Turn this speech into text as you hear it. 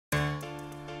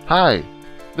Hi,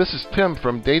 this is Tim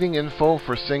from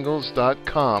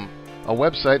datinginfoforsingles.com, a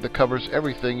website that covers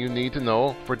everything you need to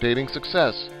know for dating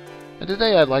success. And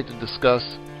today I'd like to discuss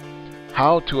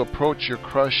how to approach your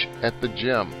crush at the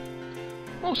gym.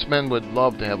 Most men would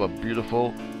love to have a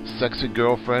beautiful, sexy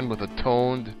girlfriend with a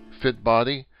toned, fit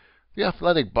body. The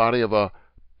athletic body of a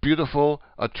beautiful,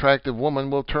 attractive woman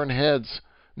will turn heads,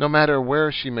 no matter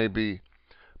where she may be.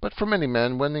 But for many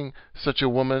men, winning such a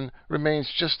woman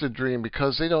remains just a dream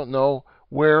because they don't know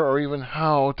where or even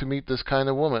how to meet this kind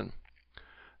of woman.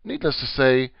 Needless to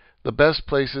say, the best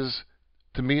places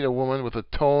to meet a woman with a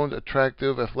toned,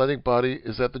 attractive, athletic body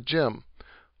is at the gym.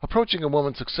 Approaching a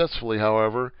woman successfully,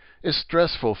 however, is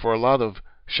stressful for a lot of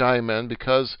shy men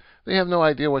because they have no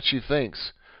idea what she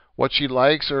thinks, what she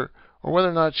likes, or whether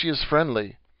or not she is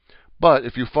friendly. But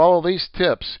if you follow these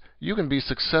tips, you can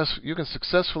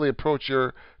successfully approach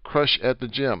your crush at the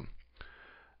gym.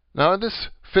 Now, in this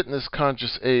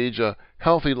fitness-conscious age, a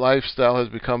healthy lifestyle has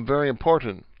become very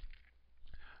important.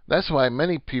 That's why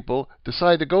many people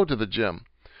decide to go to the gym.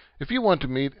 If you want to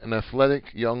meet an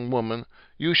athletic young woman,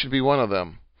 you should be one of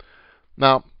them.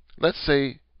 Now, let's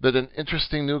say that an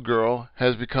interesting new girl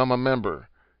has become a member.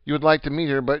 You would like to meet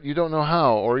her, but you don't know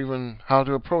how, or even how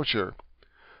to approach her.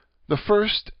 The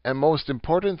first and most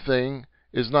important thing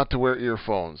is not to wear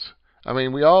earphones. I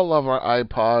mean, we all love our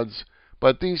iPods,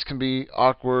 but these can be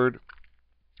awkward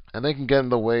and they can get in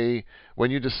the way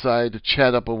when you decide to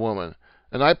chat up a woman.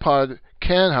 An iPod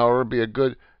can, however, be a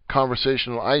good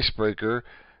conversational icebreaker,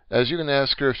 as you can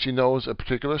ask her if she knows a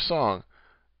particular song.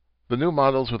 The new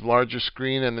models with larger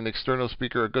screen and an external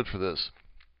speaker are good for this.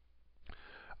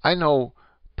 I know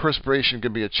perspiration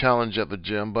can be a challenge at the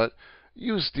gym, but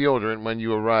use deodorant when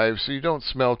you arrive so you don't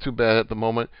smell too bad at the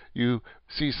moment you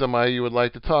see somebody you would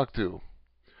like to talk to.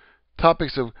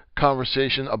 Topics of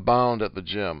conversation abound at the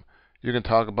gym. You can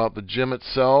talk about the gym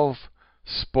itself,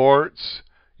 sports,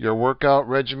 your workout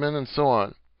regimen, and so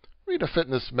on. Read a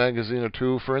fitness magazine or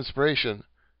two for inspiration.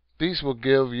 These will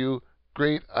give you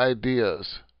great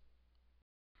ideas.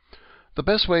 The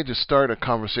best way to start a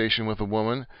conversation with a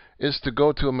woman is to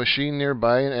go to a machine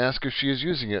nearby and ask if she is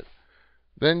using it.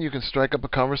 Then you can strike up a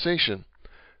conversation.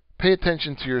 Pay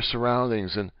attention to your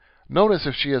surroundings and notice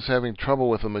if she is having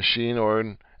trouble with a machine or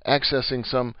in accessing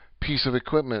some piece of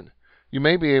equipment. You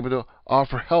may be able to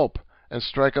offer help and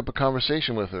strike up a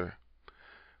conversation with her.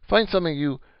 Find something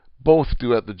you both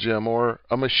do at the gym or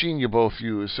a machine you both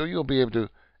use so you'll be able to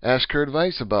ask her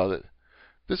advice about it.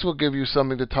 This will give you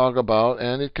something to talk about,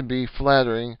 and it can be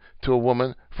flattering to a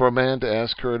woman for a man to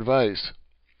ask her advice.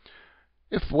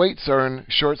 If weights are in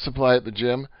short supply at the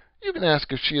gym, you can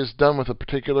ask if she is done with a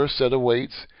particular set of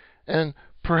weights and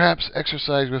perhaps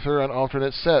exercise with her on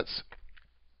alternate sets.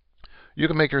 You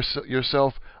can make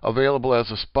yourself available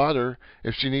as a spotter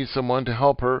if she needs someone to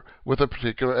help her with a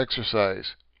particular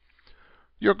exercise.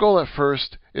 Your goal at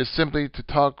first is simply to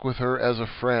talk with her as a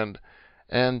friend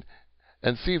and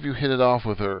see if you hit it off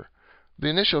with her. The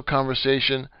initial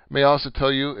conversation may also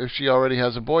tell you if she already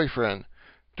has a boyfriend.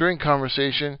 During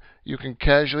conversation, you can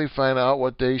casually find out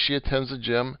what day she attends the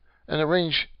gym and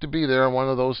arrange to be there on one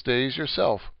of those days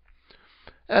yourself.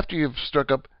 After you've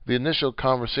struck up the initial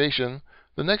conversation,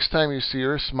 the next time you see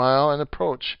her, smile and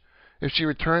approach. If she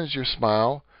returns your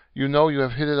smile, you know you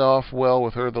have hit it off well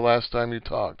with her the last time you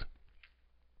talked.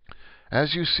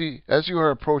 As you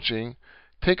are approaching,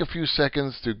 take a few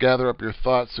seconds to gather up your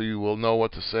thoughts so you will know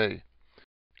what to say.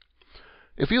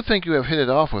 If you think you have hit it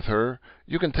off with her,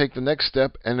 you can take the next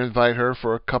step and invite her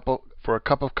for a cup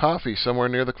of coffee somewhere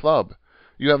near the club.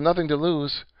 You have nothing to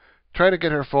lose. Try to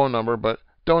get her phone number, but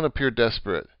don't appear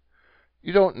desperate.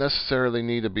 You don't necessarily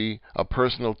need to be a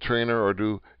personal trainer or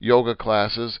do yoga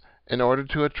classes in order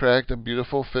to attract a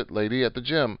beautiful, fit lady at the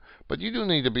gym, but you do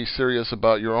need to be serious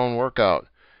about your own workout.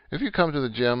 If you come to the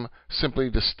gym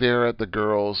simply to stare at the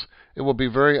girls, it will be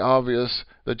very obvious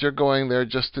that you're going there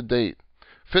just to date.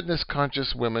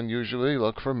 Fitness-conscious women usually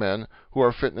look for men who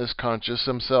are fitness-conscious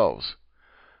themselves.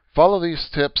 Follow these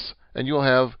tips and you'll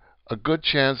have a good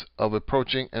chance of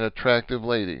approaching an attractive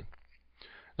lady.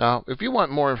 Now, if you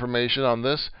want more information on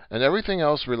this and everything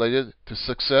else related to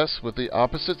success with the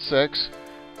opposite sex,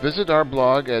 visit our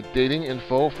blog at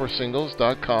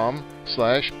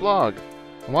datinginfoforsingles.com/blog.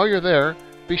 And while you're there,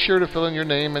 be sure to fill in your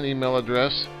name and email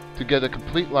address to get a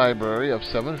complete library of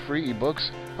 7 free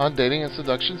ebooks on dating and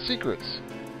seduction secrets.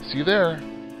 See you there.